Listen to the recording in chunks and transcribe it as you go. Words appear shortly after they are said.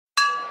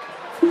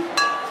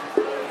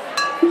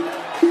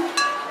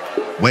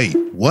Wait,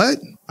 what?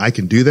 I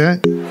can do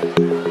that?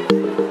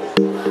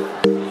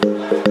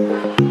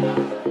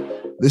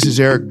 This is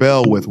Eric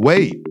Bell with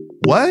Wait,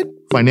 what?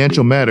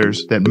 Financial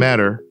matters that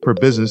matter per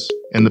business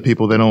and the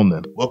people that own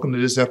them. Welcome to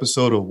this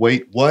episode of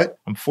Wait, What?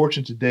 I'm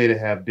fortunate today to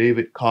have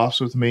David Koss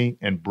with me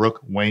and Brooke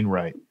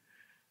Wainwright.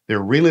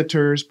 They're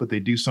realtors, but they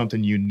do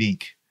something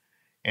unique.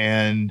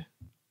 And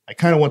I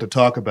kind of want to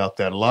talk about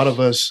that. A lot of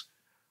us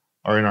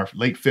are in our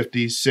late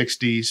 50s,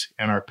 60s,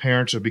 and our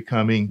parents are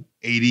becoming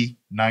 80,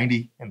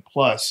 90, and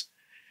plus.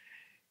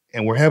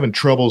 And we're having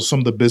trouble, some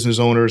of the business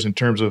owners, in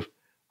terms of,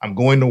 I'm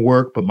going to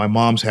work, but my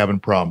mom's having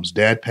problems.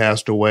 Dad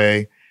passed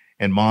away,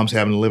 and mom's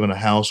having to live in a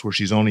house where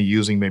she's only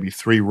using maybe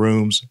 3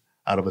 rooms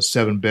out of a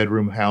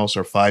 7-bedroom house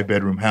or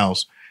 5-bedroom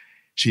house.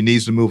 She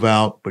needs to move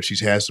out, but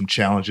she's had some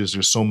challenges.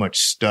 There's so much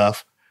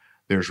stuff.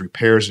 There's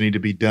repairs that need to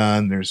be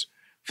done. There's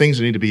things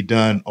that need to be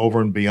done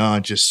over and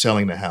beyond just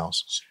selling the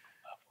house.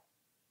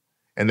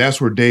 And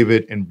that's where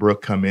David and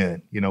Brooke come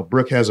in. You know,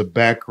 Brooke has a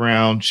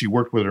background. She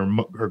worked with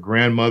her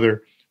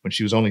grandmother when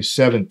she was only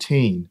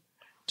 17,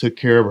 took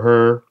care of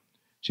her.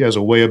 She has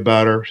a way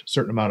about her, a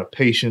certain amount of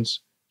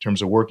patience in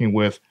terms of working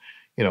with,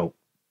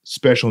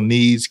 special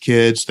needs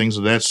kids, things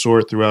of that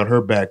sort throughout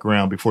her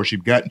background before she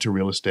got into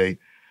real estate.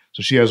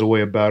 So she has a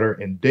way about her.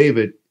 And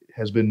David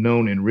has been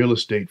known in real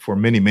estate for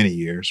many, many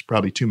years,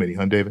 probably too many,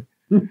 huh, David?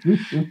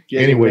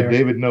 Anyway,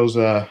 David knows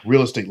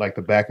real estate like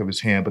the back of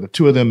his hand, but the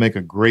two of them make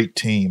a great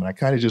team. And I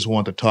kind of just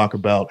want to talk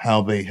about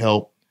how they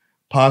help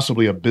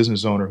possibly a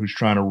business owner who's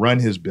trying to run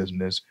his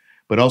business,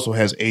 but also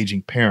has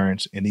aging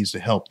parents and needs to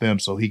help them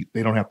so he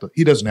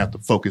doesn't have to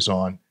focus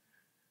on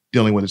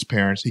dealing with his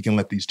parents. He can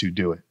let these two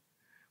do it.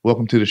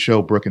 Welcome to the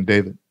show, Brooke and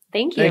David.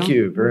 Thank you. Thank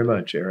you very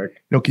much,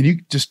 Eric. Can you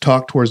just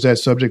talk towards that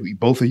subject,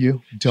 both of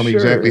you, and tell me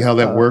exactly how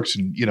that works?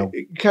 And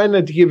kind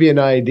of to give you an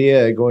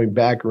idea, going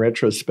back in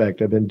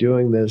retrospect, I've been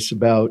doing this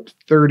about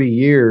 30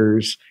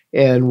 years,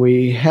 and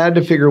we had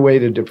to figure a way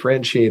to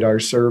differentiate our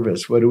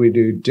service. What do we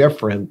do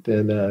different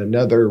than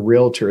another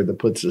realtor that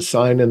puts a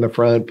sign in the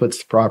front, puts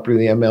the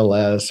property in the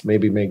MLS,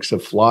 maybe makes a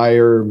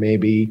flyer,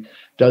 maybe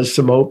does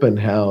some open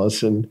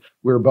house? And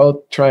we're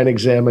both trying to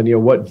examine,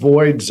 what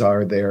voids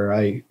are there.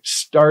 I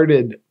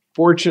started,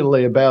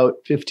 fortunately, about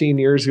 15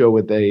 years ago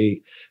with a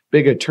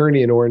big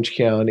attorney in Orange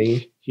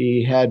County.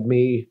 He had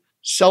me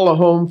sell a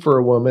home for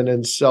a woman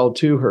and sell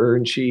to her,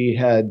 and she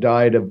had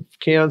died of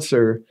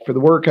cancer. For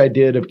the work I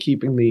did of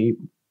keeping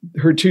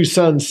her 2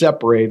 sons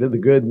separated, the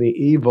good and the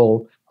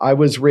evil, I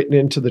was written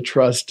into the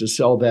trust to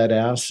sell that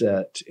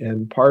asset.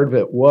 And part of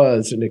it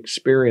was an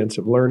experience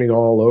of learning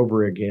all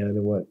over again.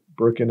 And what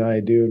Brooke and I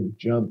do and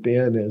jump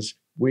in is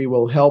we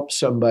will help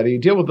somebody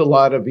deal with a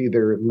lot of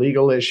either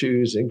legal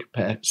issues,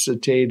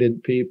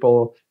 incapacitated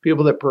people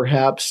that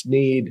perhaps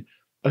need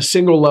a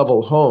single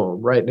level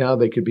home. Right now,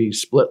 they could be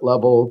split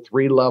level,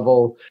 3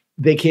 level.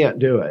 They can't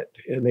do it,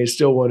 and they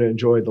still want to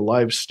enjoy the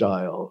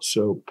lifestyle.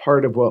 So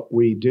part of what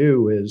we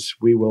do is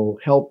we will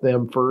help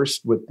them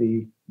first with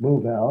the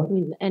move out.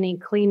 Any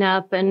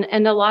cleanup. And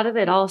a lot of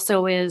it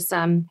also is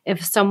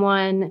if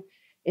someone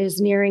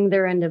is nearing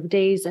their end of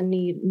days and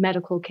need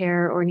medical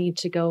care or need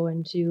to go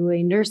into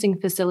a nursing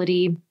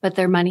facility, but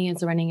their money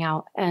is running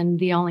out and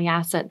the only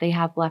asset they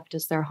have left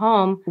is their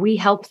home, we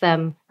help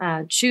them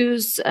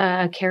choose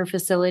a care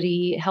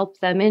facility, help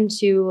them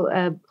into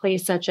a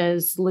place such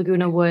as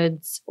Laguna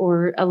Woods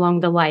or along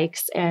the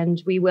likes,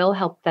 and we will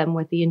help them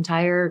with the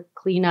entire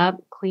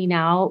cleanup, clean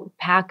out,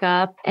 pack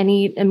up,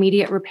 any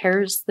immediate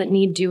repairs that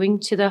need doing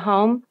to the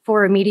home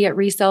for immediate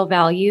resale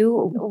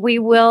value. We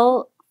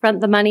will front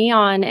the money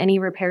on any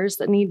repairs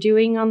that need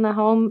doing on the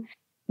home.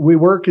 We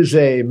work as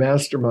a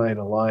mastermind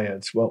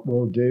alliance. What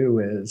we'll do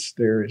is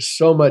there is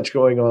so much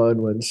going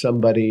on when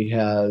somebody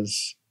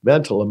has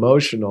mental,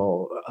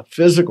 emotional,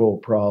 physical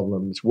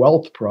problems,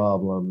 wealth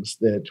problems,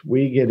 that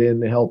we get in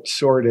to help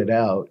sort it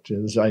out.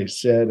 As I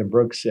said, and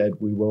Brooke said,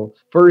 we will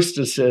first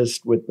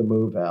assist with the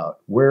move out.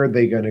 Where are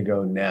they going to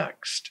go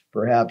next?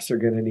 Perhaps they're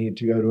going to need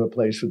to go to a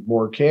place with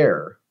more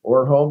care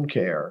or home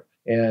care.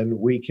 And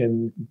we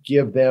can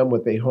give them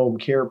with a home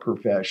care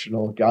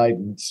professional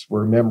guidance.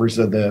 We're members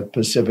of the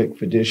Pacific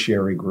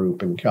Fiduciary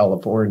Group in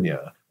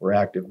California. We're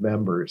active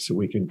members, so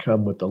we can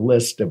come with a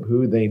list of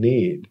who they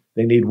need.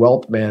 They need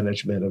wealth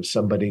management of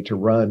somebody to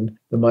run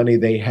the money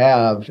they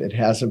have. It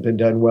hasn't been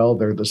done well.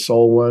 They're the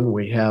sole one.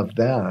 We have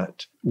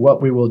that.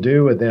 What we will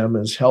do with them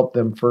is help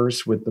them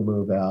first with the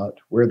move out,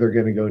 where they're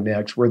going to go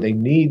next, where they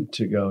need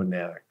to go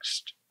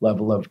next,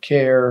 level of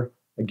care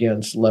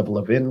against level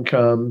of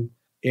income,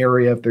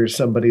 area if there's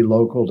somebody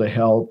local to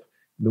help.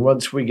 And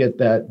once we get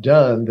that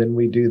done, then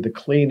we do the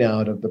clean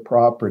out of the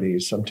property.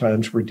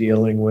 Sometimes we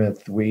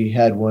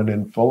had one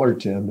in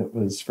Fullerton that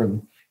was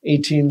from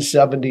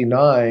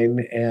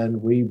 1879,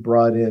 and we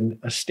brought in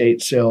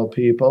estate sale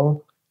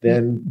people.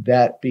 Then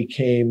that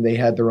became, they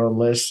had their own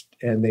list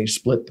and they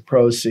split the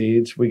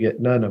proceeds. We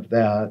get none of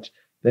that.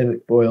 Then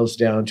it boils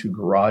down to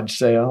garage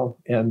sale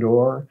and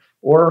or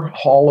or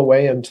haul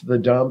away into the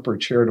dump or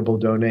charitable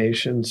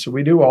donations. So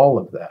we do all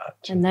of that.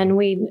 And then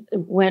we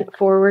went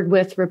forward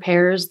with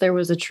repairs. There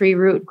was a tree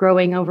root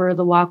growing over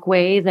the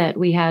walkway that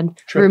we had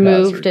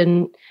removed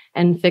and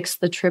fixed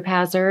the trip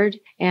hazard.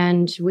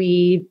 And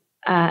we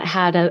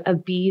had a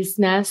bee's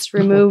nest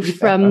removed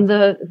from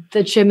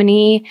the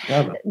chimney.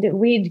 Yeah.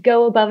 We'd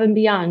go above and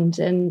beyond.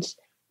 And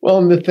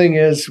the thing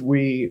is,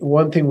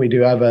 one thing we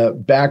do, I have a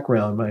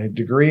background. My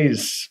degree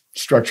is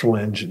structural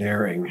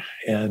engineering,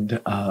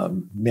 and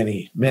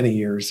many, many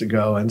years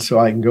ago. And so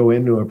I can go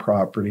into a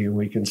property and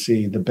we can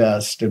see the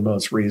best and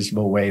most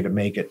reasonable way to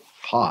make it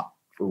hot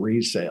for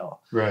resale.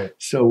 Right.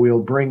 So we'll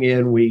bring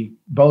in,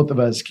 both of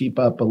us keep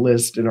up a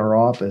list in our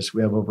office.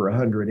 We have over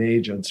 100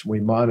 agents. We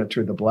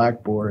monitor the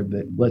blackboard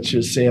that, let's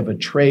just say, of a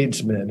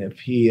tradesman. If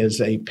he is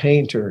a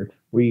painter,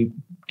 we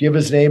give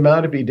his name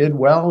out. If he did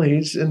well,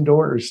 he's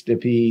endorsed.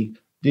 If he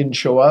didn't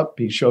show up,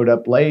 he showed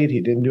up late, he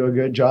didn't do a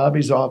good job,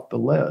 he's off the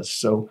list.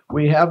 So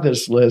we have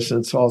this list.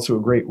 It's also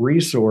a great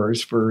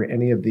resource for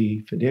any of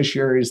the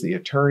fiduciaries, the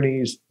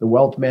attorneys, the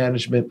wealth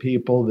management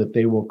people that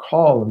they will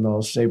call and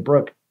they'll say,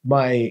 Brooke,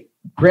 my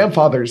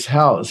grandfather's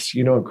house,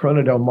 in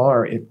Corona Del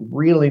Mar, it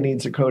really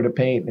needs a coat of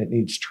paint and it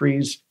needs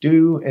trees.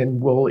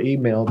 And we'll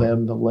email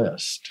them the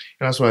list.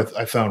 And that's what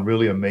I found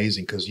really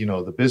amazing because,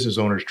 the business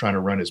owner is trying to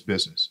run his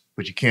business,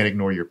 but you can't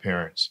ignore your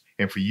parents.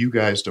 And for you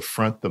guys to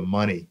front the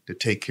money to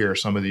take care of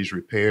some of these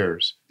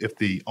repairs, if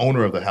the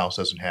owner of the house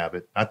doesn't have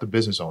it, not the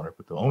business owner,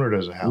 but the owner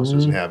of the house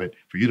doesn't have it,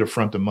 for you to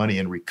front the money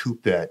and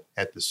recoup that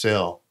at the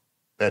sale,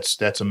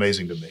 that's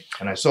amazing to me.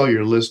 And I saw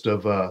your list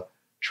of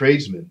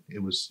tradesmen.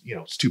 It was,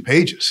 it's 2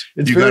 pages.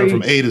 You got it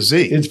from A to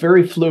Z. It's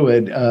very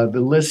fluid.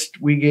 The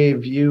list we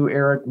gave you,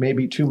 Eric,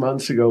 maybe 2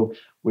 months ago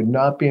would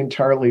not be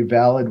entirely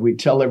valid. We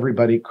tell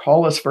everybody,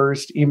 call us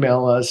first,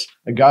 email us.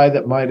 A guy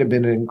that might have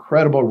been an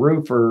incredible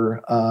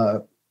roofer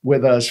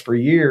with us for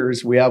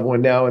years. We have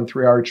one now in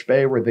 3 Arch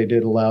Bay where they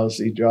did a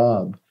lousy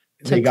job.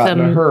 They got in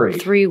a hurry.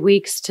 3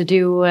 weeks to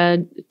do a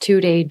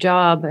 2-day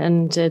job,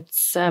 and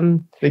it's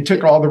they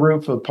took all the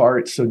roof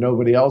apart so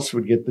nobody else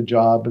would get the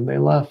job, and they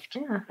left.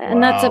 Yeah,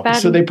 and that's a bad.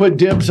 So they put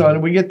dibs on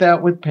it. We get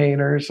that with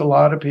painters. A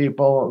lot of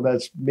people.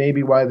 That's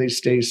maybe why they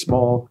stay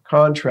small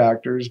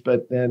contractors.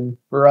 But then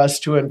for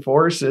us to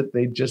enforce it,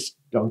 they just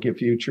don't get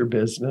future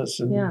business,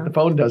 and the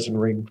phone doesn't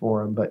ring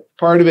for them. But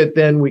part of it,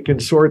 then we can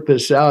sort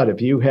this out.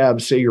 If you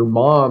have, say, your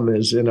mom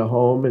is in a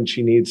home and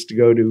she needs to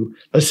go to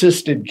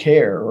assisted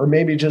care, or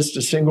maybe just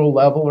a single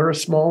level or a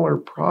smaller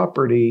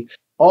property,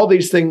 all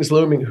these things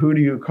looming, who do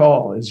you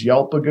call? Is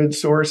Yelp a good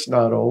source?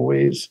 Not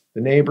always.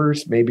 The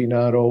neighbors, maybe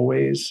not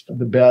always.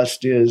 The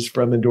best is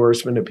from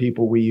endorsement of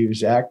people we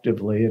use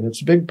actively, and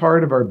it's a big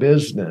part of our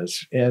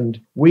business. And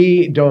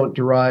we don't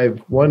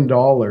derive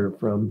 $1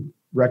 from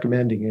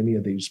recommending any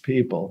of these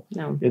people.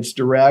 No. It's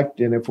direct.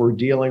 And if we're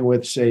dealing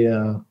with, say,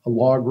 a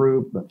law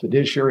group, a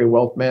fiduciary, a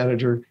wealth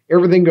manager,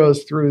 everything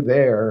goes through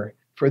there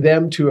for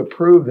them to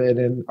approve it.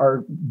 And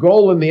our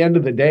goal in the end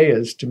of the day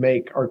is to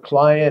make our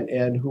client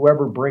and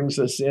whoever brings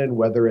us in,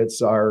 whether it's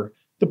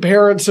the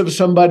parents of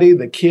somebody,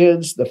 the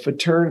kids,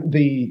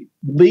 the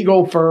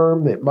legal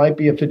firm that might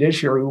be a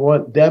fiduciary, we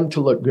want them to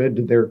look good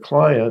to their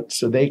client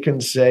so they can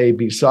say,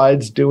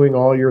 besides doing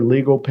all your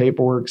legal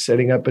paperwork,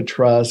 setting up a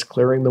trust,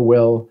 clearing the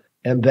will,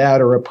 and that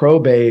or a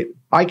probate,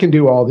 I can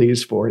do all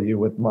these for you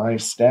with my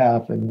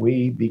staff, and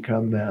we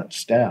become that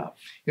staff.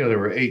 There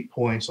were 8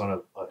 points on a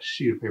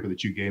sheet of paper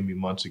that you gave me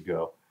months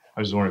ago. I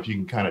was wondering if you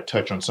can kind of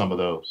touch on some of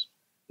those.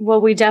 Well,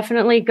 we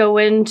definitely go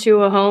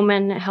into a home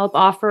and help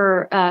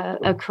offer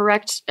a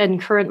correct and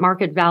current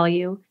market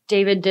value.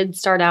 David did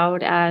start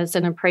out as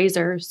an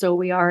appraiser, so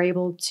we are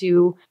able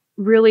to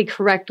really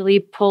correctly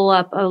pull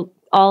up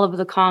all of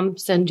the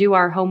comps and do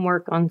our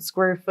homework on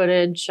square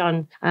footage,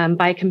 on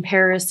by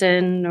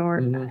comparison,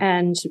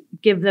 and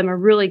give them a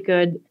really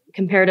good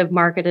comparative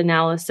market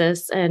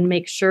analysis and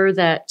make sure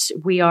that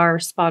we are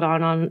spot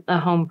on a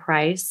home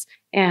price.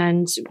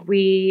 And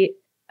we,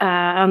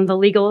 on the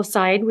legal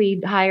side,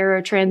 we hire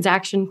a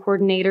transaction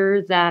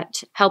coordinator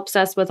that helps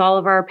us with all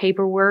of our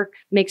paperwork,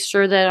 makes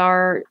sure that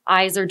our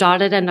I's are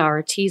dotted and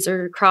our T's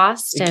are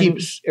crossed. It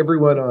keeps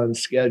everyone on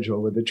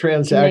schedule. With the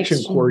transaction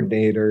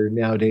coordinator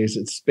nowadays,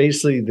 it's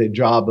basically the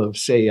job of,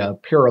 say, a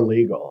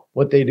paralegal.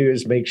 What they do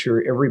is make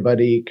sure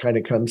everybody kind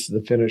of comes to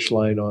the finish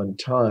line on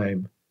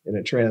time in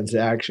a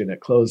transaction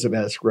at close of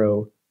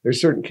escrow.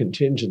 There's certain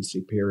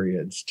contingency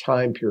periods,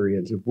 time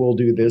periods. If we'll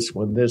do this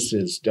when this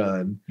is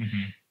done,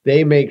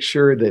 they make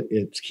sure that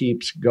it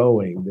keeps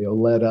going. They'll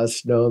let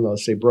us know. They'll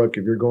say, Brooke,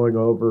 if you're going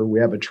over, we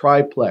have a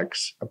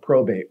triplex, a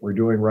probate we're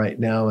doing right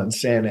now in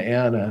Santa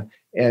Ana.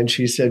 And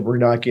she said, we're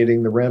not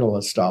getting the rental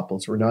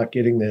estoppels. We're not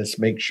getting this.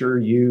 Make sure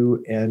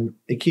and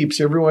it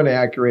keeps everyone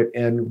accurate.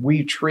 And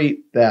we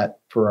treat that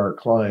for our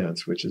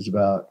clients, which is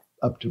about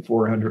up to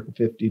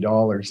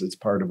 $450 as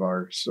part of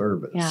our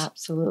service. Yeah,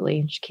 absolutely.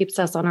 It keeps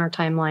us on our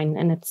timeline,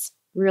 and it's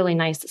really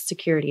nice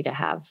security to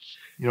have.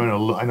 I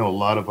know a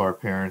lot of our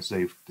parents,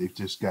 they've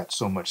just got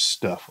so much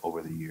stuff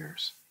over the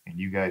years, and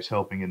you guys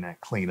helping in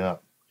that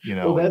cleanup you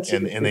know, Well,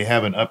 and they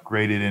haven't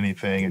upgraded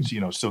anything. It's,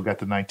 you know, still got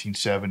the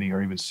 1970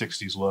 or even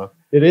 60s look.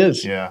 It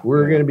is. Yeah.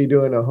 We're going to be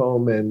doing a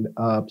home in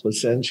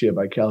Placentia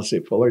by Cal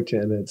State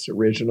Fullerton. It's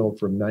original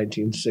from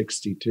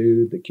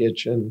 1962, the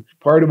kitchen.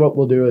 Part of what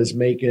we'll do is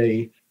make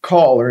a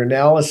call or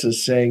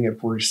analysis saying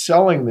if we're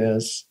selling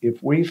this,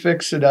 if we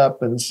fix it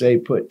up and say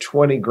put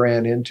 20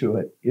 grand into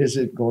it, is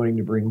it going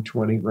to bring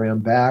 20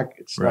 grand back?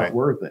 It's not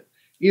worth it.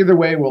 Either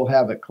way, we'll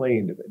have it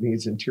cleaned. If it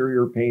needs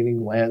interior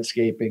painting,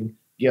 landscaping,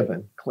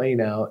 given,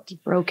 clean out.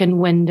 Broken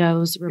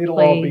windows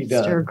replaced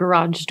or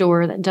garage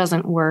door that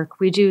doesn't work.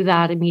 We do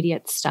that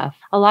immediate stuff.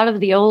 A lot of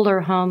the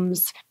older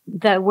homes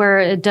that where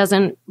it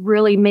doesn't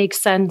really make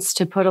sense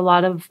to put a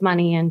lot of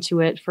money into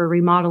it for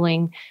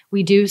remodeling,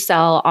 we do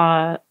sell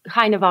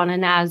kind of on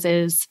an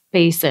as-is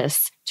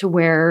basis to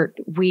where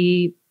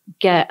we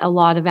get a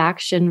lot of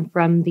action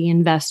from the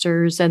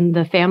investors and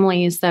the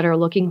families that are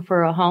looking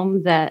for a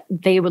home that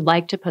they would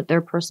like to put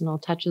their personal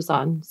touches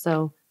on.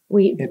 So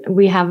we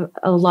have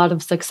a lot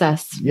of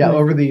success. Yeah,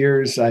 over the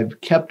years,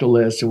 I've kept a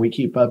list and we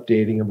keep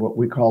updating of what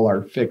we call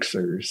our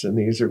fixers. And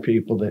these are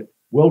people that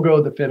will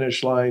go the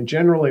finish line,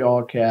 generally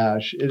all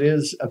cash. It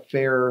is a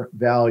fair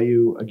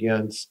value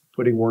against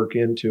putting work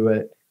into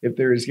it. If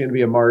there's going to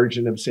be a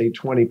margin of, say,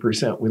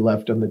 20% we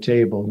left on the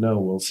table, no,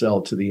 we'll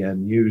sell to the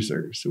end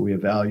user. So we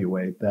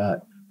evaluate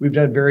that. We've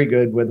done very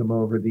good with them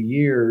over the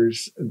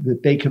years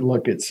that they can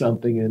look at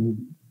something and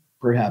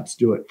perhaps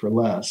do it for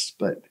less,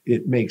 but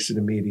it makes an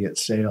immediate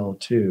sale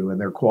too, and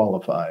they're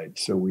qualified.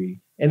 So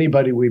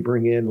anybody we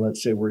bring in,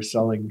 let's say we're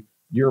selling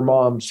your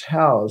mom's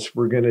house,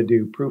 we're going to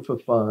do proof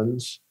of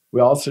funds.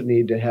 We also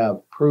need to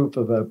have proof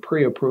of a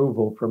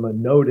pre-approval from a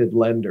noted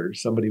lender,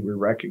 somebody we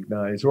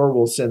recognize, or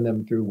we'll send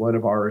them through one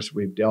of ours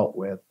we've dealt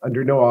with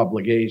under no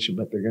obligation,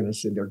 but they're going to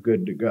say they're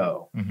good to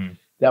go. Mm-hmm.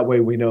 That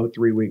way we know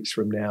 3 weeks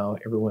from now,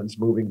 everyone's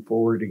moving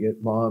forward to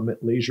get mom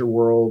at Leisure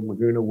World,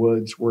 Laguna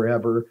Woods,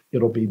 wherever,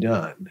 it'll be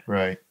done.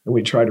 Right. And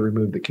we try to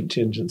remove the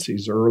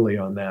contingencies early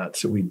on that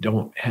so we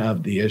don't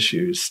have the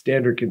issues.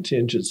 Standard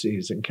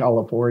contingencies in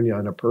California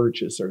on a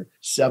purchase are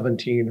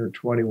 17 or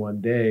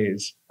 21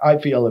 days. I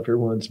feel if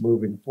everyone's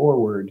moving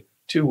forward,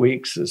 2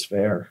 weeks is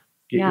fair.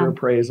 Get your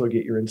appraisal,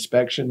 get your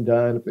inspection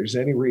done. If there's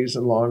any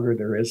reason longer,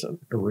 there isn't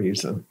a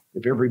reason.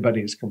 If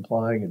everybody's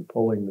complying and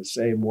pulling the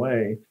same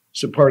way.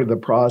 So part of the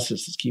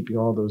process is keeping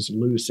all those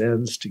loose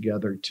ends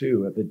together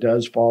too. If it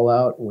does fall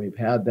out, and we've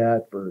had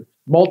that for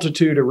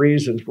multitude of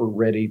reasons, we're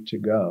ready to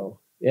go.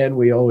 And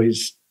we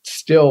always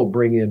still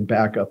bring in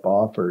backup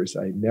offers.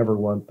 I never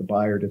want the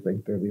buyer to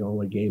think they're the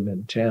only game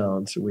in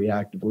town. So we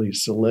actively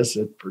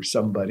solicit for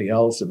somebody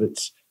else. If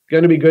it's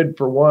going to be good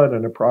for one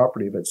on a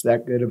property, if it's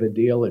that good of a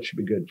deal, it should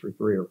be good for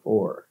 3 or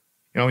 4.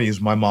 You know, I'll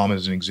use my mom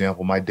as an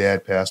example. My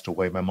dad passed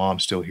away. My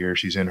mom's still here.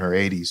 She's in her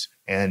 80s,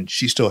 and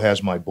she still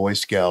has my Boy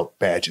Scout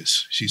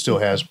badges. She still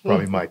has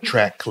probably my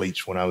track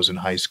cleats when I was in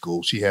high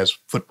school. She has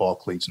football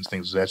cleats and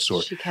things of that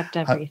sort. She kept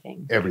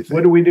everything. Everything.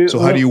 What do we do? So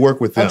how do you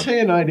work with them? I'll tell you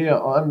an idea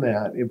on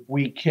that. If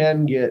we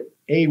can get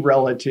a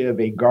relative,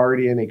 a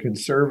guardian, a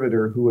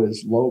conservator who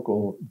is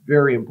local,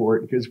 very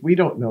important, because we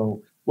don't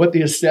know what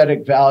the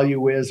aesthetic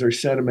value is or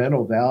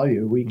sentimental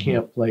value. We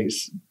can't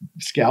place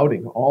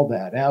scouting, all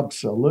that.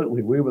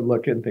 Absolutely. We would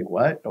look and think,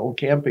 what? Old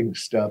camping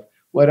stuff.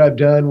 What I've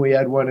done, we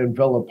had one in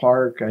Villa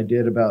Park I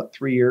did about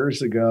 3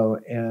 years ago,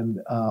 and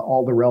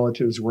all the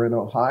relatives were in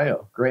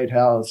Ohio. Great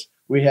house.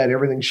 We had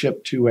everything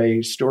shipped to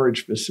a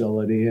storage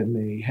facility, and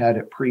they had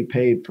it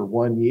prepaid for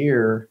 1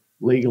 year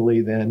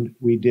legally. Then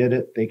we did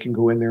it. They can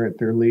go in there at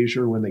their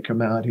leisure when they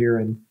come out here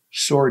and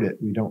sort it.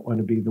 We don't want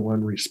to be the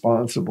one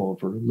responsible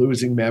for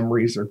losing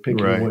memories or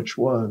picking which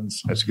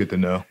ones. That's good to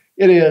know.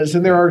 It is.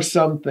 And there are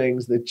some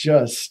things that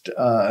just,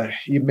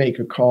 you make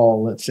a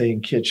call, let's say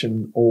in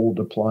kitchen, old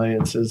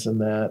appliances and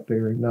that,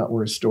 they're not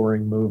worth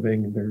storing,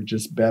 moving. They're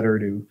just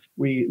better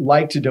we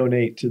like to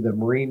donate to the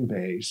Marine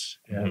base.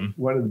 And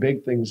one of the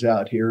big things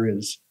out here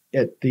is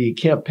at the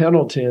Camp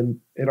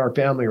Pendleton, in our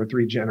family are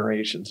 3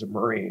 generations of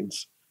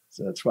Marines.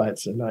 So that's why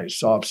it's a nice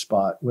soft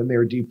spot. When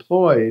they're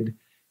deployed,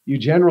 you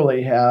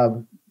generally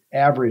have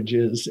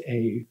averages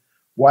a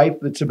wife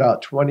that's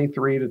about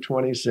 23 to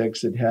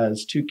 26 that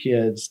has 2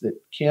 kids that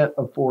can't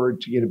afford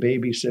to get a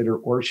babysitter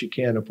or she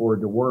can't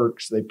afford to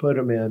work. So they put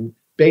them in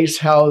base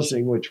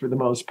housing, which for the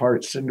most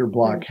part, cinder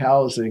block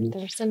housing.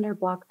 They're cinder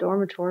block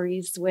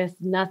dormitories with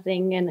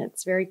nothing, and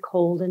it's very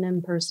cold and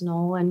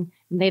impersonal, and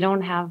they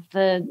don't have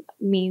the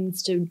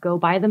means to go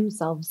buy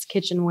themselves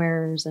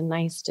kitchenwares and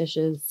nice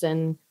dishes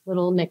and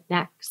little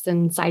knickknacks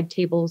and side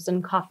tables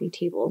and coffee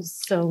tables.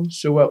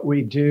 So what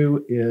we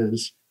do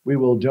is we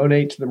will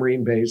donate to the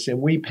Marine base, and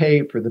we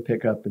pay for the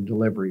pickup and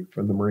delivery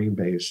from the Marine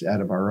base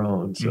out of our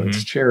own. So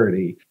it's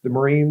charity. The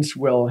Marines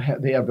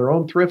they have their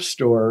own thrift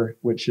store,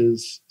 which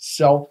is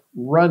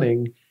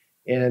self-running,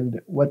 And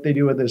what they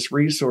do with this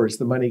resource,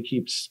 the money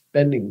keeps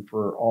spending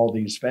for all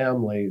these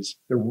families.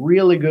 The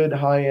really good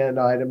high-end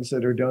items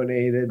that are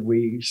donated,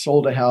 we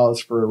sold a house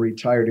for a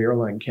retired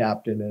airline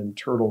captain in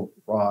Turtle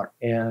Rock,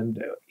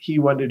 and he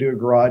wanted to do a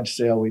garage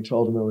sale. We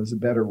told him it was a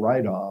better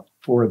write-off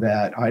for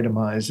that,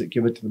 itemize it,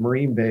 give it to the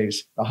Marine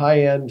base. The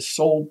high-end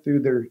sold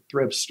through their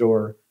thrift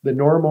store. The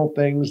normal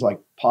things like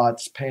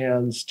pots,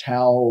 pans,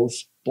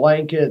 towels,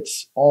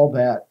 blankets, all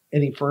that,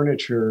 any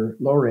furniture,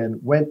 lower end,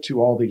 went to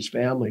all these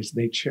families.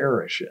 They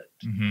cherish it.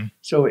 Mm-hmm.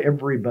 So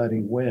everybody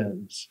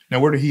wins. Now,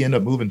 where did he end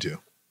up moving to?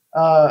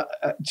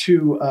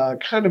 To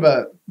kind of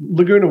a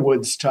Laguna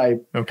Woods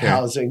type Okay.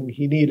 housing.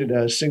 He needed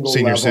a single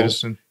Senior level.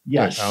 citizen?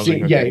 Yes.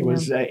 Housing, Yeah, okay. he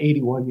was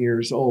 81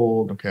 years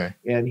old. Okay.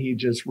 And he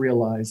just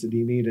realized that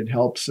he needed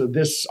help. So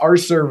our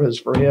service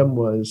for him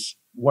was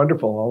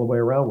wonderful all the way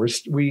around.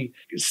 We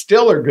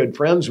still are good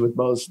friends with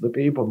most of the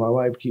people. My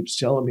wife keeps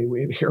telling me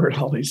we inherit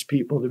all these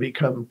people to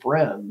become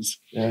friends.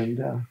 And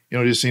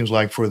It just seems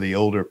like for the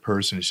older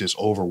person, it's just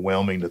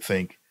overwhelming to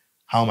think,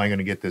 how am I going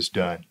to get this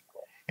done?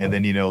 And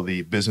then,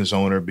 the business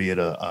owner, be it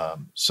a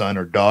son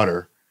or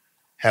daughter,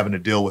 having to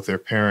deal with their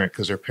parent,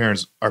 because our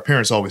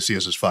parents always see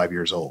us as 5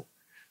 years old.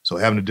 So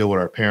having to deal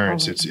with our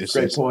parents, it's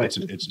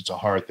a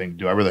hard thing to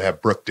do. I'd rather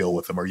have Brooke deal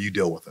with them or you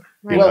deal with her.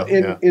 Right. Well,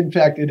 in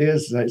fact, it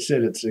is, as I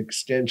said, it's an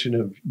extension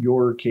of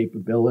your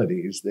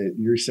capabilities that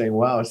you're saying,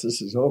 wow,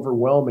 this is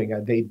overwhelming.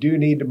 They do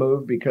need to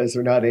move because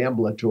they're not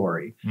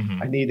ambulatory.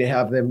 Mm-hmm. I need to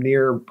have them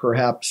near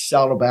perhaps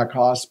Saddleback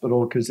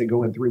Hospital because they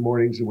go in 3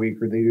 mornings a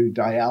week or they do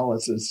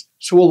dialysis.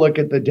 So we'll look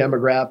at the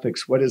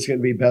demographics. What is going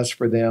to be best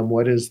for them?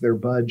 What is their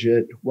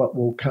budget? What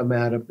will come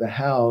out of the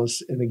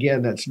house? And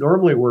again, that's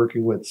normally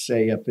working with,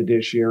 say, a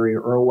fiduciary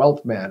or a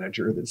wealth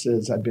manager that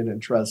says, I've been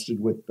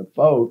entrusted with the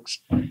folks.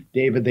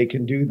 David, they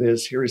can do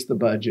this. Here's the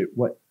budget.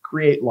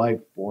 Create life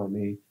for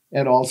me.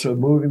 And also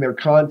moving their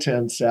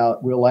contents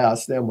out, we'll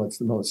ask them what's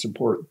the most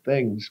important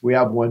things. We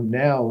have one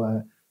now,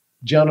 a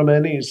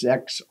gentleman, he's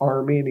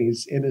ex-Army and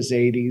he's in his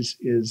 80s.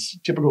 His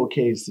typical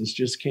case, this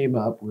just came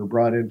up. We were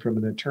brought in from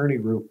an attorney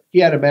group. He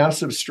had a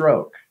massive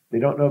stroke. They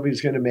don't know if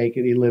he's going to make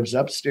it. He lives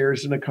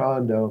upstairs in a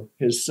condo.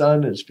 His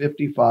son is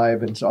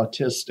 55 and is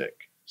autistic.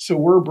 So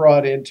we're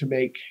brought in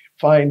to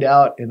find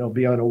out, and it'll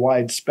be on a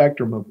wide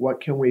spectrum of what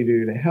can we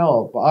do to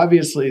help.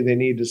 Obviously, they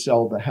need to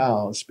sell the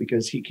house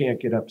because he can't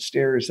get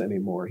upstairs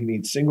anymore. He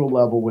needs single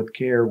level with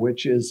care,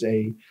 which is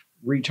a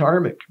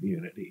retirement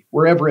community,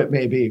 wherever it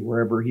may be,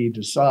 wherever he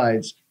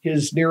decides.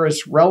 His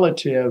nearest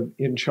relative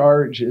in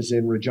charge is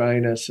in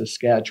Regina,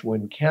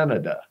 Saskatchewan,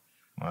 Canada.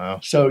 Wow.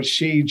 So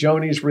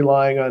Joni's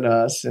relying on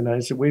us. And I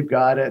said, we've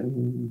got it,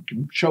 and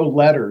can show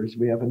letters.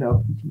 We have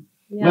enough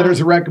letters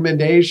of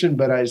recommendation.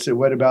 But I said,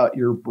 what about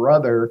your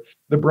brother?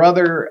 The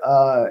brother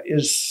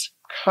is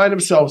kind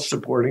of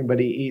self-supporting, but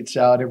he eats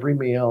out every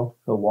meal.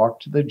 He'll walk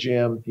to the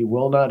gym. He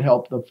will not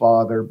help the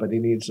father, but he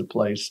needs a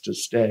place to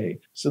stay.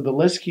 So the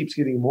list keeps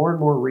getting more and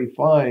more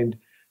refined.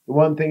 The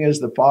one thing is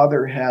the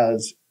father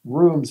has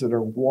rooms that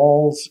are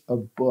walls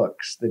of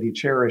books that he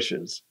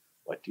cherishes.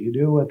 What do you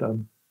do with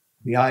them?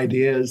 The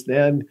idea is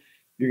then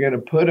you're going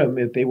to put them,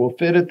 if they will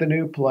fit at the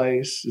new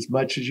place, as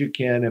much as you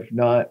can. If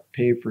not,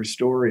 pay for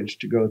storage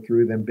to go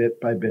through them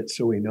bit by bit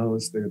so he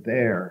knows they're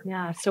there.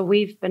 Yeah. So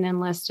we've been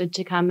enlisted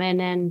to come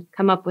in and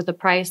come up with a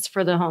price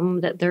for the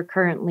home that they're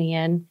currently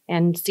in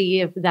and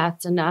see if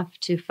that's enough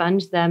to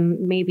fund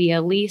them maybe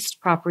a leased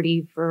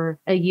property for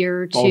a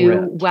year or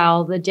two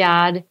while the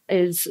dad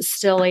is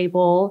still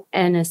able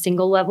in a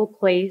single level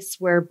place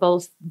where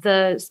both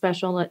the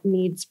special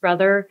needs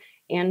brother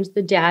and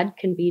the dad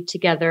can be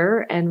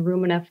together and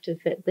room enough to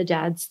fit the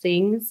dad's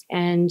things,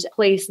 and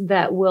place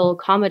that will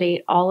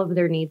accommodate all of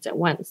their needs at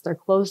once. They're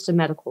close to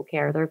medical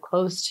care. They're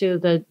close to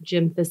the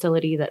gym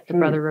facility that the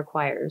brother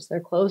requires. They're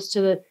close to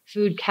the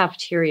food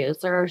cafeterias.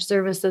 There are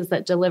services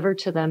that deliver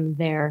to them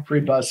there. Free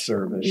bus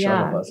service,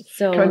 shuttle bus.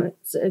 So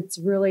it's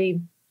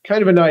really...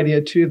 Kind of an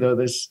idea too, though,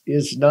 this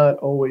is not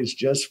always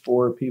just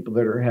for people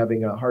that are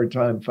having a hard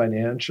time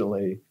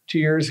financially. 2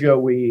 years ago,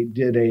 we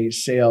did a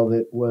sale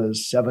that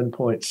was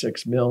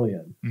 $7.6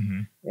 million.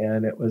 Mm-hmm.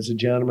 And it was a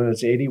gentleman who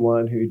was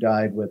 81 who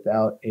died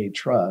without a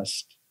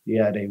trust. He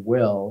had a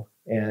will,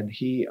 and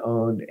he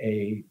owned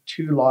a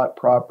 2-lot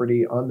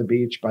property on the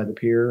beach by the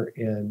pier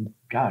in,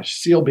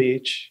 Seal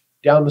Beach.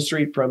 Down the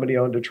street from it, he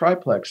owned a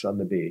triplex on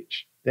the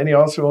beach. Then he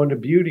also owned a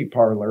beauty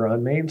parlor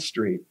on Main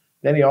Street.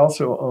 Then he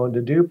also owned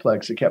a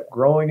duplex. It kept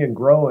growing and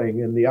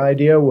growing. And the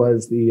idea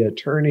was the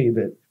attorney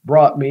that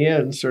brought me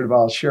in,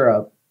 I'll share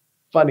a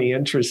funny,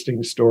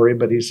 interesting story,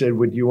 but he said,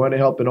 would you want to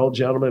help an old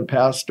gentleman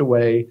passed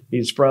away?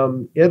 He's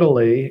from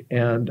Italy,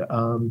 and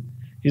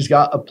he's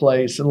got a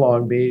place in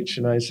Long Beach.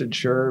 And I said,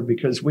 sure,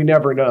 because we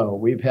never know.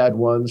 We've had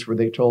ones where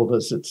they told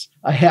us it's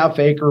a half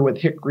acre with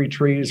hickory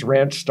trees,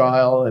 ranch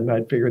style. And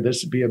I figured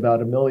this would be about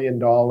 $1 million.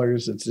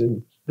 It's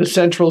in the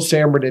central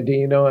San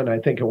Bernardino, and I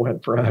think it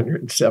went for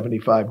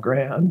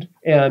 $175,000.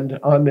 And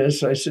on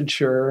this, I said,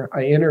 sure.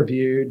 I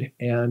interviewed,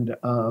 and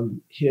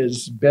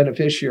his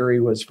beneficiary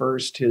was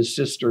first his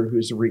sister,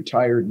 who's a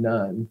retired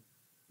nun,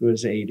 who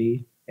is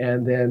 80,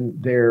 and then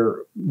their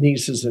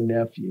nieces and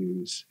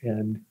nephews.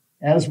 And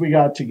as we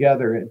got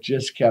together, it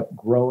just kept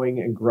growing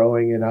and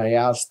growing. And I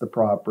asked the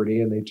property,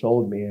 and they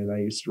told me, and I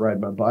used to ride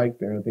my bike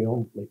there, and I think,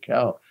 holy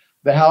cow,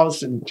 the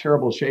house in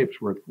terrible shape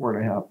is worth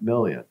 $4.5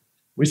 million.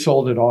 We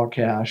sold it all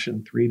cash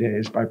in 3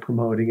 days by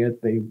promoting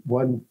it.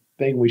 One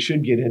thing we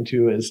should get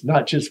into is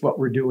not just what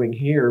we're doing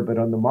here, but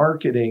on the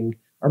marketing.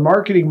 Our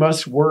marketing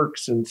must work.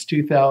 Since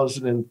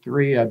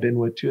 2003, I've been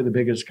with two of the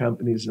biggest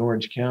companies in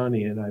Orange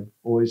County, and I've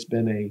always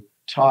been a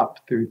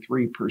top through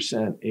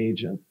 3%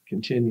 agent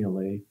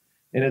continually.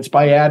 And it's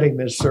by adding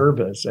this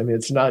service. I mean,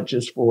 it's not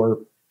just for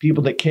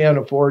people that can't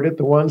afford it.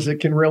 The ones that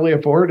can really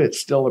afford it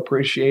still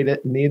appreciate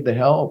it and need the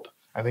help.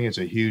 I think it's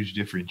a huge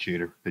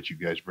differentiator that you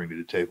guys bring to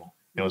the table.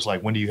 It's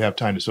like, when do you have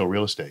time to sell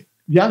real estate?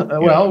 Yeah,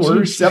 well,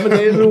 we're 7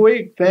 days a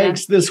week.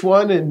 Thanks. Yeah. This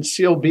one in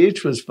Seal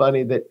Beach was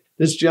funny that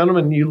this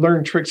gentleman, you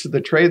learn tricks of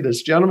the trade.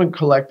 This gentleman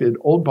collected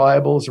old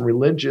Bibles and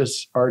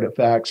religious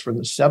artifacts from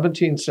the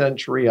 17th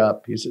century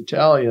up. He's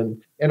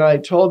Italian. And I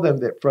told them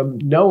that from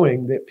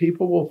knowing that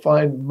people will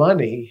find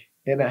money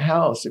in a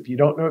house, if you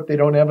don't know if they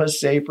don't have a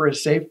safe or a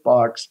safe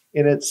box,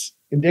 and it's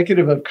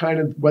indicative of kind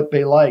of what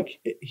they like.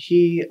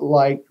 He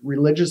liked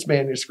religious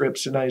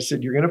manuscripts. And I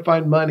said, you're going to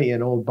find money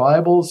in old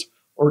Bibles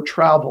or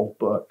travel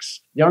books.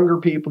 Younger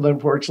people,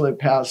 unfortunately,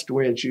 passed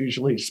away. It's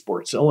usually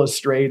Sports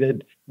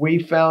Illustrated. We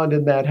found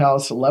in that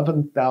house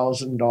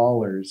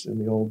 $11,000 in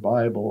the old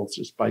Bibles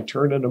just by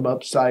turning them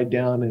upside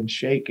down and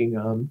shaking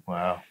them.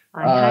 Wow.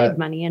 I hide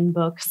money in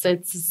books.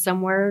 It's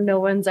somewhere no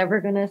one's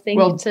ever going to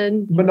think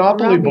to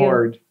Monopoly rob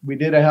board. We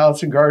did a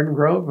house in Garden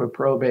Grove, a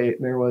probate,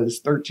 and there was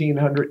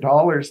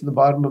 $1,300 in the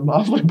bottom of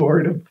Monopoly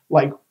board of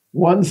like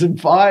ones and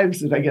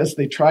fives that I guess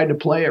they tried to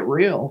play it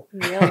real.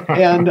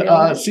 And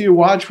so you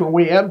watch when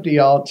we empty,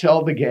 I'll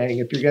tell the gang,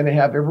 if you're going to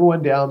have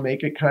everyone down,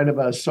 make it kind of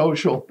a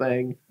social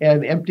thing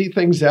and empty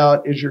things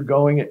out as you're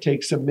going. It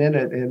takes a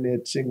minute, and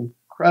it's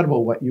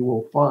incredible what you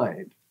will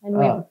find.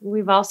 And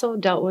we've also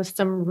dealt with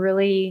some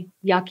really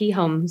yucky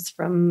homes,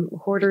 from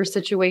hoarder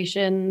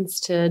situations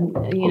to,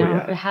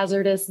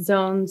 hazardous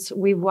zones.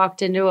 We've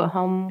walked into a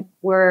home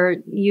where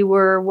you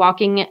were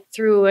walking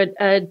through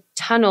a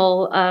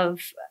tunnel of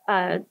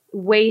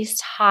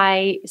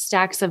waist-high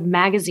stacks of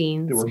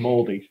magazines. They were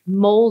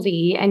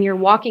moldy, and you're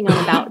walking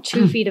on about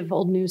 2 feet of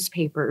old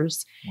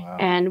newspapers. Wow.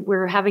 And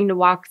we're having to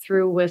walk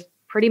through with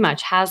pretty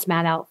much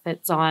hazmat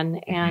outfits on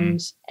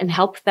and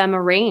help them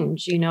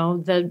arrange,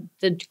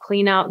 the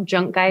clean out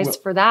junk guys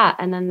for that.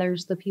 And then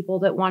there's the people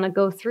that want to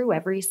go through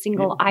every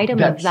single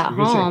item of that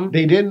home.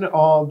 They didn't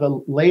all,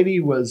 the lady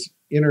was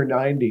in her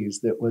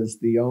 90s that was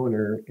the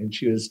owner, and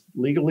she was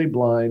legally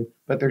blind,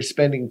 but they're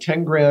spending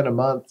 $10,000 a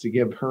month to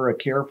give her a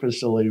care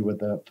facility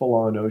with a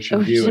full-on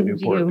ocean view in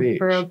Newport Beach.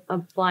 For a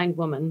blind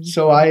woman.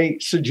 So I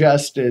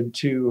suggested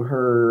to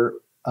her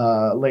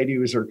lady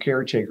who's her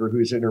caretaker,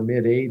 who's in her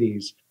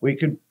mid-80s, we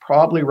could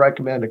probably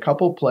recommend a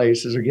couple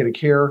places or get a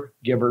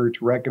caregiver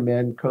to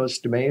recommend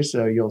Costa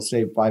Mesa. You'll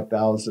save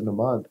 $5,000 a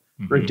month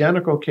for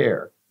identical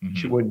care.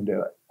 She wouldn't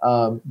do it.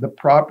 The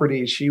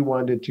property, she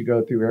wanted to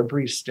go through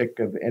every stick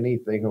of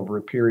anything over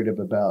a period of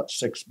about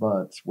 6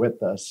 months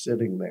with us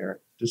sitting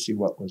there to see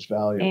what was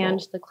valuable.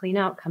 And the clean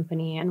out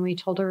company. And we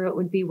told her it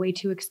would be way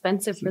too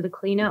expensive for the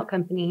clean out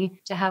company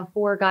to have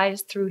 4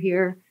 guys through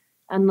here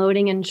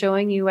unloading and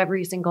showing you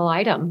every single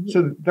item.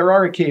 So there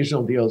are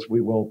occasional deals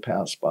we will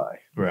pass by.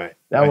 Right.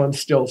 That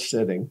one's still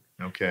sitting.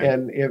 Okay.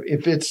 And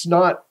if it's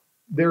not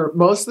there,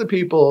 most of the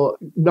people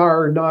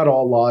are not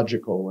all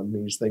logical when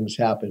these things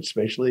happen,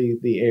 especially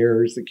the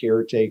heirs, the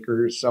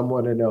caretakers. Some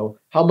want to know,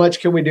 how much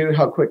can we do?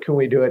 How quick can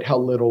we do it? How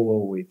little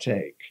will we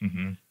take?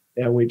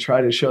 And we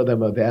try to show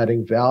them of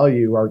adding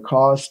value. Our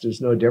cost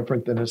is no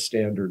different than a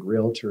standard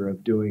realtor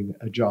of doing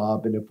a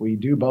job. And if we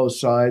do both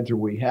sides, or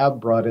we have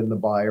brought in the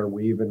buyer,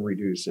 we even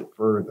reduce it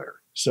further.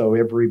 So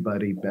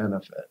everybody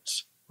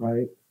benefits,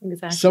 right?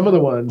 Exactly. Some of the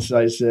ones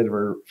I said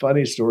were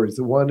funny stories.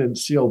 The one in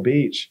Seal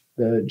Beach,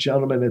 the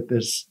gentleman at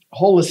this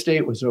whole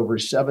estate was over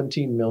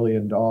 $17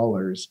 million.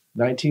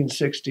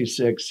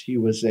 1966, he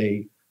was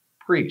a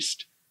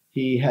priest.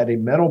 He had a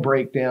mental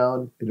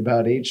breakdown at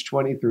about age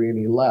 23, and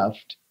he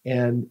left.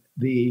 And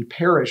the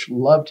parish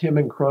loved him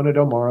in Corona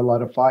del Mar, a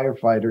lot of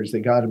firefighters. They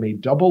got him a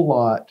double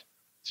lot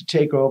to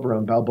take over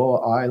on Balboa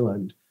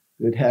Island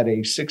that had a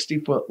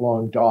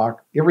 60-foot-long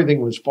dock.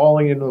 Everything was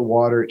falling into the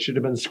water. It should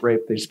have been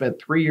scraped. They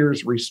spent 3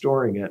 years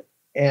restoring it.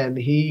 And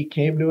he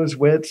came to his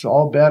wits,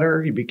 all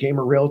better. He became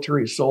a realtor.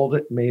 He sold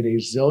it, made $1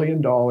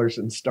 zillion,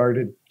 and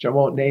started, which I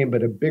won't name,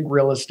 but a big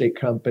real estate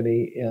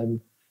company in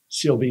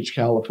Seal Beach,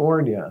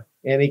 California.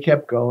 And he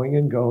kept going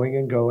and going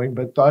and going,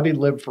 but thought he'd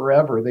live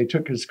forever. They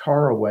took his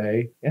car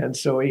away, and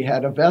so he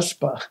had a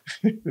Vespa,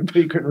 but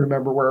he couldn't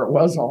remember where it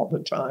was all the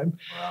time.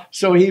 Wow.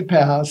 So he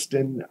passed,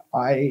 and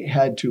I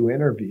had to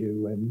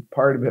interview, and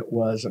part of it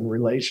was in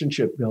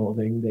relationship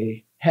building.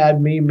 They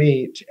had me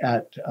meet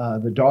at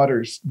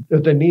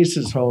the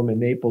niece's home in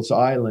Naples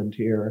Island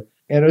here,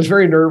 And it was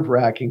very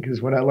nerve-wracking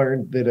because when I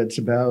learned that it's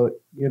about,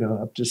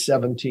 up to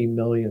 $17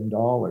 million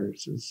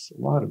is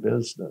a lot of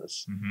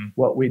business. Mm-hmm.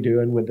 What we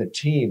do, and with a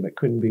team, it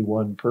couldn't be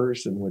one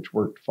person, which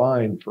worked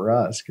fine for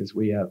us because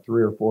we have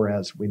 3 or 4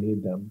 as we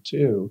need them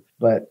too.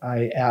 But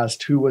I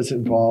asked who was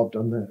involved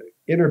on the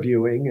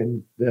interviewing,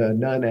 and the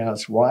nun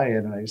asked why,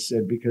 and I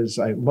said because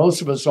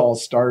most of us all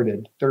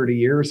started 30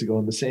 years ago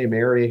in the same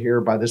area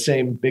here by the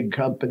same big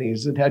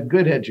companies that had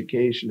good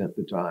education at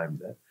the time,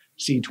 the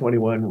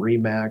C21,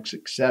 Remax,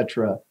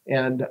 etc.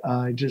 And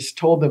I just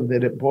told them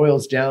that it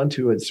boils down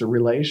to it's a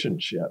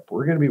relationship.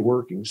 We're going to be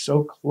working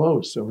so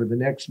close over the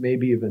next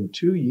maybe even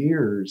 2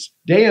 years,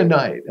 day and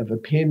night, of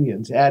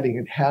opinions, adding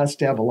it has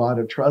to have a lot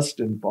of trust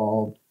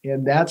involved.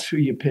 And that's who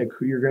you pick,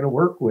 who you're going to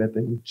work with.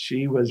 And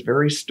she was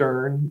very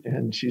stern.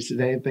 And she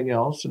said, anything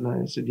else? And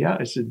I said, yeah.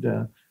 I said,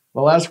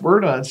 well, last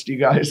word on it, do you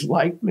guys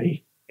like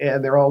me?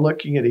 And they're all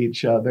looking at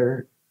each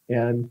other.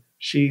 And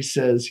she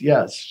says,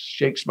 yes,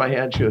 shakes my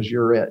hand. She goes,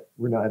 you're it.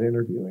 We're not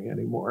interviewing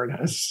anymore. And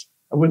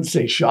I wouldn't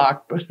say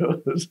shocked, but I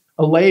was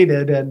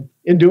elated. And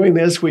in doing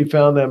this, we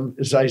found them,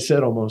 as I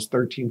said, almost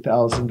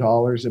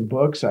 $13,000 in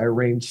books. I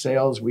arranged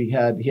sales. He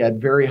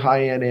had very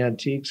high-end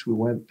antiques. We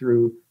went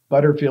through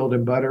Butterfield,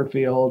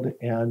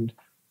 and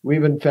we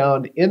even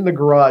found in the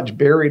garage,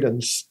 buried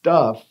in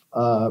stuff,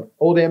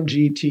 old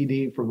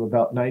MGTD from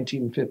about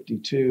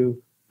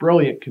 1952,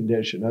 brilliant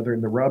condition other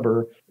than the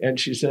rubber. And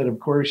she said,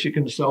 of course, you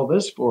can sell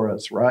this for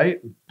us,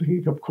 right?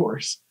 Of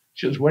course.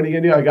 She says, what are you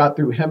going to do? I got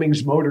through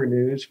Hemmings Motor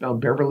News,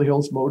 found Beverly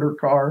Hills Motor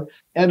Car,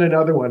 and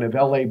another one of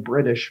LA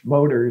British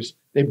Motors.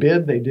 They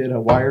did a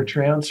wire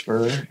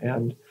transfer,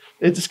 and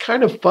it's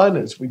kind of fun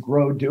as we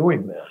grow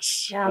doing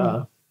this.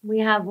 Yeah. We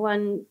have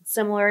one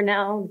similar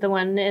now, the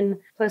one in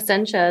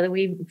Placentia, that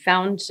we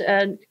found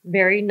a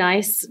very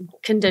nice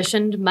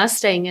conditioned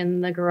Mustang in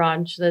the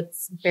garage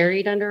that's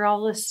buried under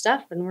all this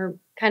stuff. And we're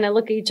kind of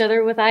look at each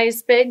other with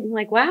eyes big,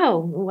 like, wow,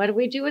 what do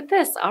we do with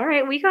this? All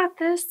right, we got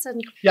this.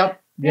 And yep.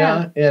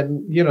 Yeah.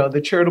 And,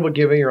 the charitable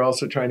giving, you're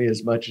also trying to do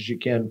as much as you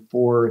can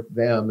for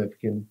them. If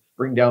you can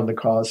bring down the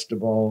cost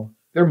of all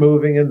they're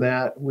moving in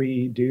that,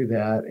 we do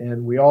that.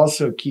 And we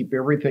also keep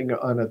everything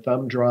on a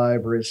thumb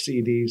drive or a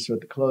CD. So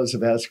at the close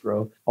of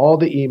escrow, all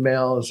the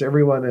emails,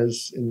 everyone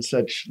is in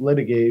such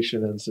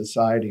litigation in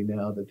society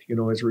now that they can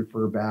always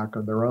refer back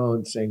on their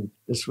own saying,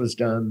 this was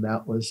done,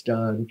 that was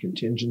done,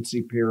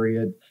 contingency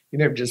period. You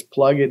never just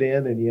plug it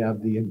in and you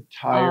have the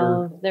entire...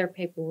 all of their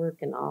paperwork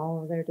and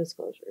all of their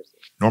disclosures.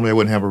 Normally I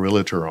wouldn't have a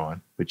realtor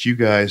on, but you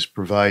guys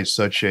provide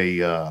such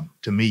a,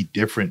 to me,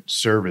 different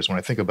service. When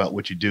I think about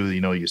what you do,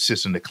 you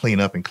assist in the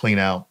clean up and clean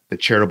out, the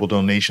charitable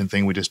donation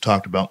thing we just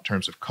talked about in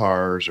terms of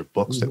cars or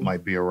books that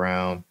might be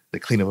around, the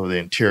cleanup of the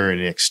interior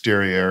and the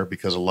exterior,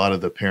 because a lot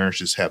of the parents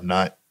just have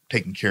not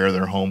taking care of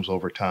their homes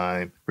over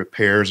time,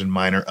 repairs and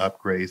minor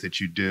upgrades that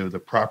you do, the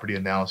property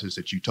analysis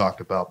that you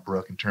talked about,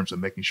 Brooke, in terms of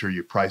making sure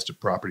you price the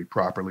property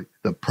properly,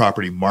 the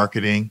property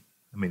marketing,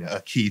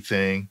 a key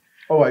thing.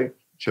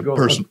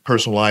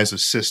 Personalized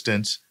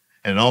assistance,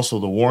 and also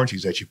the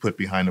warranties that you put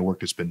behind the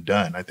work that's been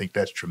done. I think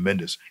that's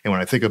tremendous. And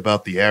when I think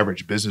about the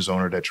average business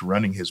owner that's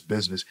running his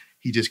business,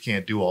 he just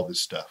can't do all this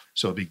stuff.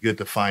 So it'd be good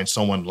to find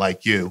someone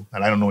like you,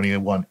 and I don't know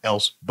anyone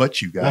else but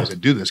you guys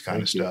that do this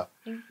kind of stuff.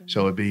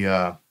 So it'd be,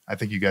 I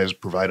think you guys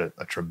provide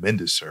a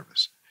tremendous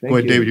service. Go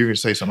ahead, David, you're going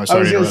to say something. I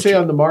was going to say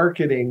on the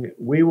marketing,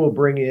 we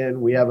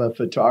have a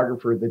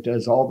photographer that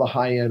does all the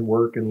high-end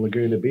work in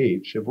Laguna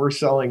Beach. If we're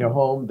selling a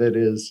home that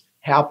is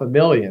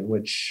 $500,000,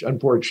 which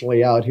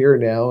unfortunately out here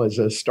now is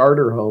a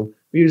starter home,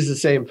 we use the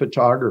same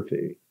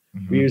photography.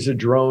 We use a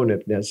drone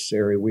if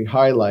necessary. We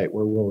highlight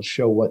where we'll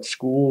show what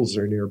schools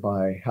are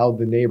nearby, how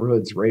the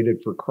neighborhood's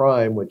rated for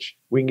crime, which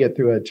we can get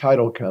through a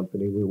title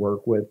company we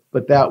work with.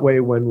 But that way,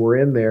 when we're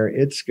in there,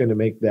 it's going to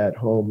make that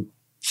home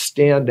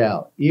stand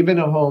out. Even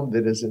a home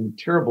that is in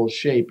terrible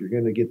shape, you're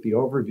going to get the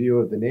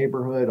overview of the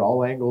neighborhood,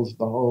 all angles of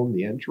the home,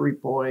 the entry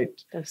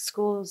point. The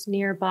schools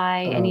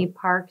nearby, any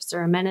parks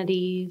or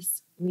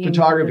amenities.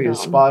 Photography is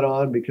spot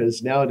on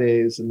because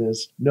nowadays in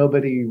this,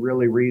 nobody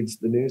really reads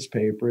the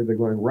newspaper. They're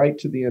going right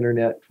to the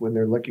internet when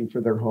they're looking for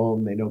their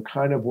home. They know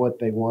kind of what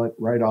they want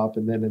right off.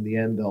 And then in the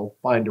end, they'll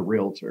find a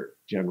realtor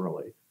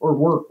generally or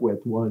work with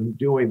one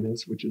doing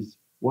this, which is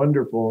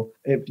wonderful.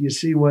 If you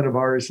see one of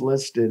ours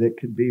listed, it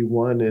could be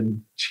one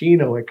in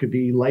Chino, it could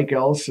be Lake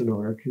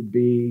Elsinore, it could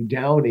be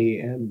Downey,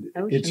 and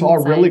it's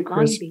all really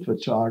crisp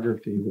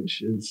photography,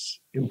 which is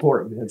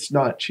important. It's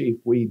not cheap.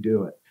 We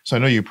do it. So I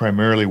know you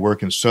primarily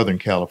work in Southern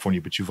California,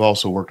 but you've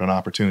also worked on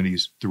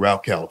opportunities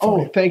throughout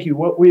California. Oh, thank you.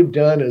 What we've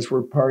done is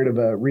we're part of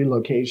a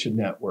relocation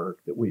network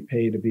that we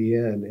pay to be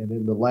in. And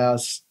in the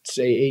last,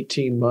 say,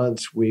 18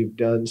 months, we've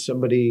done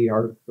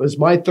it was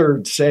my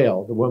third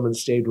sale. The woman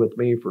stayed with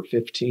me for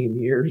 15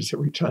 years.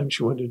 Every time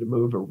she wanted to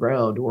move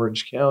around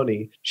Orange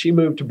County, she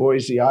moved to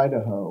Boise,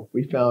 Idaho.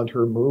 We found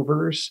her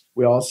movers.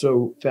 We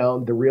also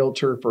found the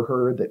realtor for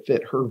her that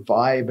fit her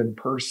vibe and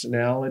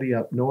personality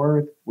up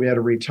north. We had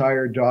a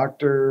retired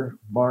doctor,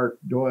 Mark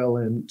Doyle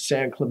in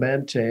San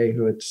Clemente,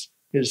 who it's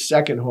his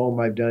second home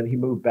I've done. He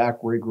moved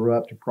back where he grew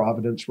up to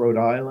Providence, Rhode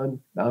Island,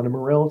 found him a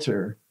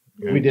realtor.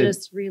 We did.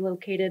 Just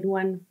relocated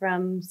one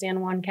from San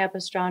Juan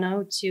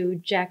Capistrano to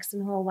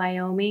Jackson Hole,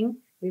 Wyoming.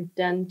 We've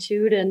done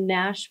 2 to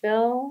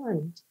Nashville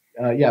and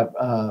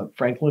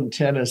Franklin,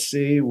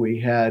 Tennessee. We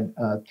had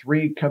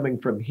 3 coming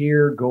from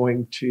here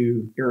going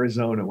to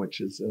Arizona, which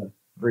is a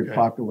very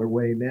popular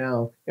way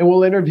now. And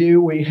we'll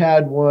interview. We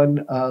had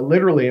one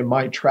literally in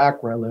my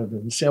track where I live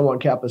in San Juan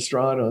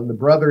Capistrano, and the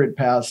brother had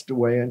passed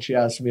away, and she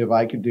asked me if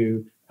I could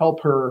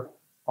help her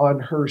on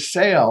her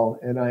sale.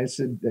 And I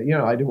said, I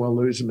didn't want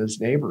to lose them as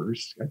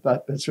neighbors. I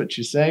thought that's what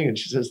she's saying. And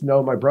she says,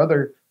 no, my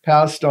brother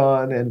passed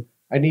on and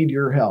I need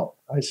your help.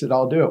 I said,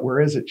 I'll do it. Where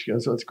is it? She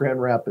goes, well, it's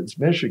Grand Rapids,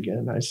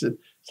 Michigan. I said,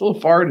 it's a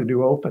little far to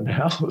do open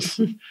house.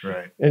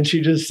 Right. And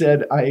she just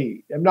said,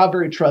 I am not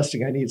very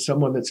trusting. I need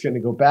someone that's going to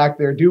go back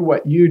there, do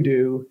what you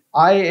do.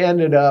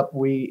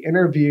 We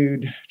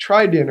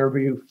tried to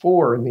interview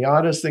 4. And the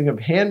oddest thing of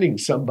handing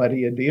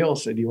somebody a deal,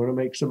 said, you want to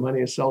make some money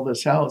and sell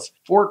this house?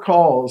 4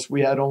 calls.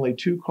 We had only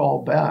 2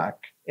 call back.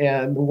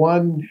 And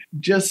one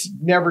just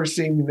never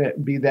seemed to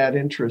be that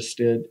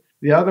interested.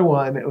 The other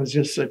one, it was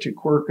just such a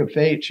quirk of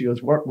fate. She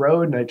goes, what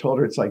road? And I told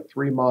her it's like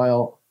 3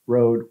 Mile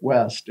Road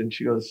West. And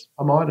she goes,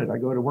 I'm on it. I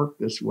go to work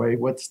this way.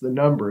 What's the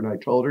number? And I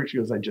told her, she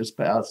goes, I just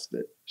passed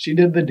it. She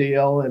did the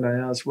deal, and I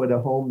asked what a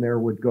home there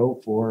would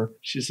go for.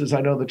 She says, I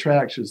know the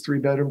track. She goes,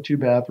 3-bedroom,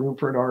 2-bathroom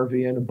for an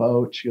RV and a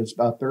boat. She goes,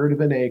 about 1/3 of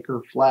an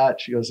acre,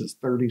 flat. She goes, it's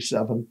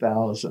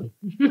 $37,000.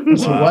 I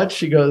said, what?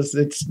 She goes,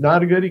 it's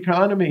not a good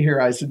economy here.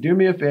 I said, do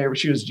me a favor.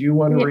 She goes, do you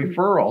want a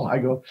referral? I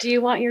go, do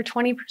you want your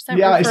 20%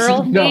 I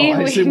referral said, no. fee?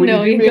 I said,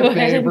 will you do me a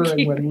favor?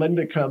 And when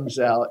Linda comes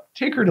out,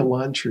 take her to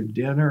lunch or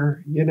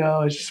dinner,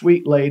 a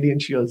sweet lady.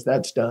 And she goes,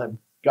 that's done.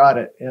 Got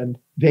it. And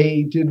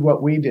they did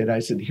what we did. I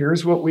said,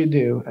 here's what we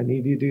do. I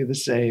need you to do the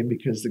same,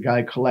 because the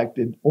guy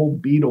collected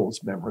old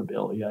Beatles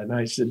memorabilia. And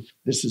I said,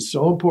 this is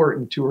so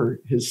important to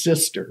his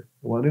sister,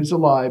 the one who's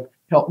alive.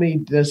 Help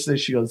me this.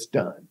 She goes,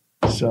 done.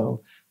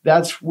 So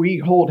we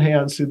hold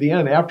hands to the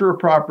end. After a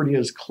property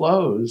is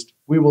closed,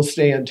 we will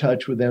stay in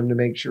touch with them to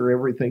make sure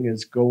everything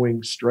is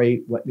going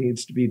straight, what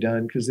needs to be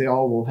done, because they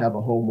all will have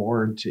a home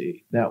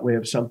warranty. That way,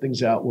 if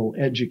something's out, we'll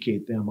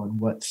educate them on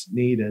what's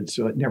needed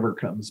so it never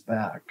comes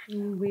back.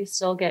 We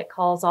still get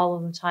calls all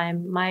of the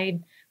time. My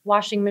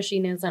washing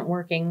machine isn't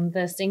working.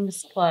 The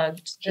sink's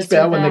plugged. Just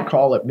bad when they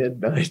call at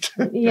midnight.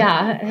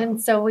 Yeah.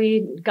 And so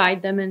we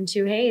guide them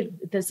into, hey,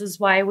 this is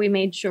why we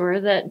made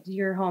sure that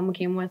your home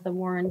came with a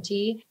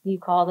warranty. You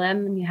call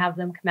them and you have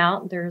them come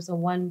out. There's a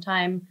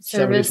one-time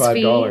service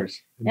 $75. fee.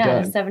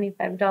 Yeah,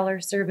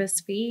 $75 service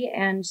fee.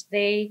 And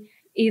they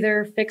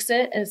either fix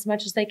it as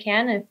much as they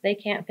can. If they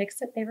can't fix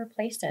it, they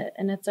replace it.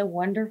 And it's a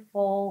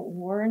wonderful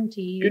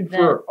warranty. Good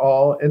for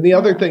all. And the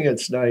other thing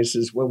that's nice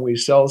is when we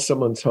sell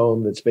someone's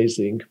home that's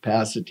basically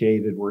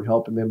incapacitated, we're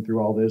helping them through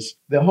all this.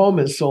 The home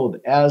is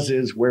sold as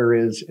is, where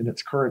is, in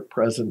its current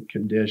present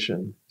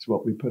condition. It's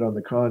what we put on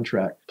the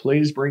contract.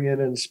 Please bring in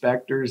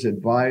inspectors,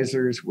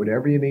 advisors,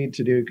 whatever you need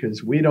to do,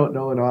 because we don't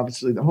know. And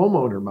obviously the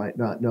homeowner might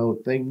not know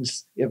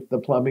things, if the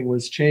plumbing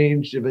was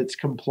changed, if it's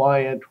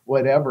compliant,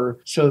 whatever.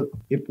 So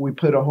if we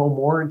put a home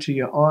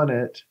warranty on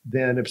it,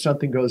 then if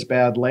something goes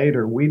bad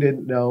later, we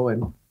didn't know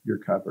and you're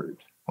covered.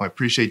 Well, I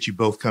appreciate you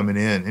both coming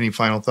in. Any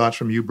final thoughts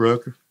from you,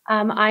 Brooke?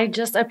 I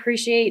just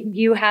appreciate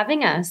you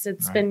having us.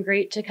 It's been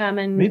great to come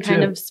and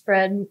kind of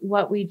spread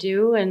what we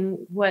do and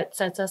what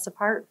sets us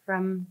apart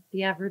from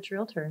the average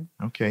realtor.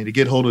 Okay. To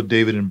get hold of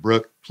David and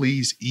Brooke,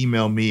 please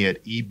email me at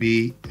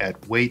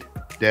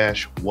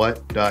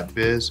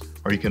eb@wait-what.biz,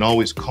 or you can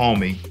always call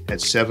me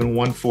at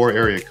 714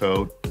 area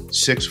code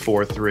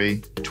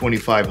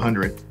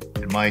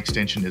 643-2500, and my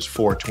extension is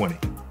 420.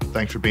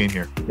 Thanks for being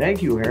here.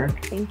 Thank you,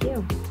 Eric. Thank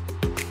you.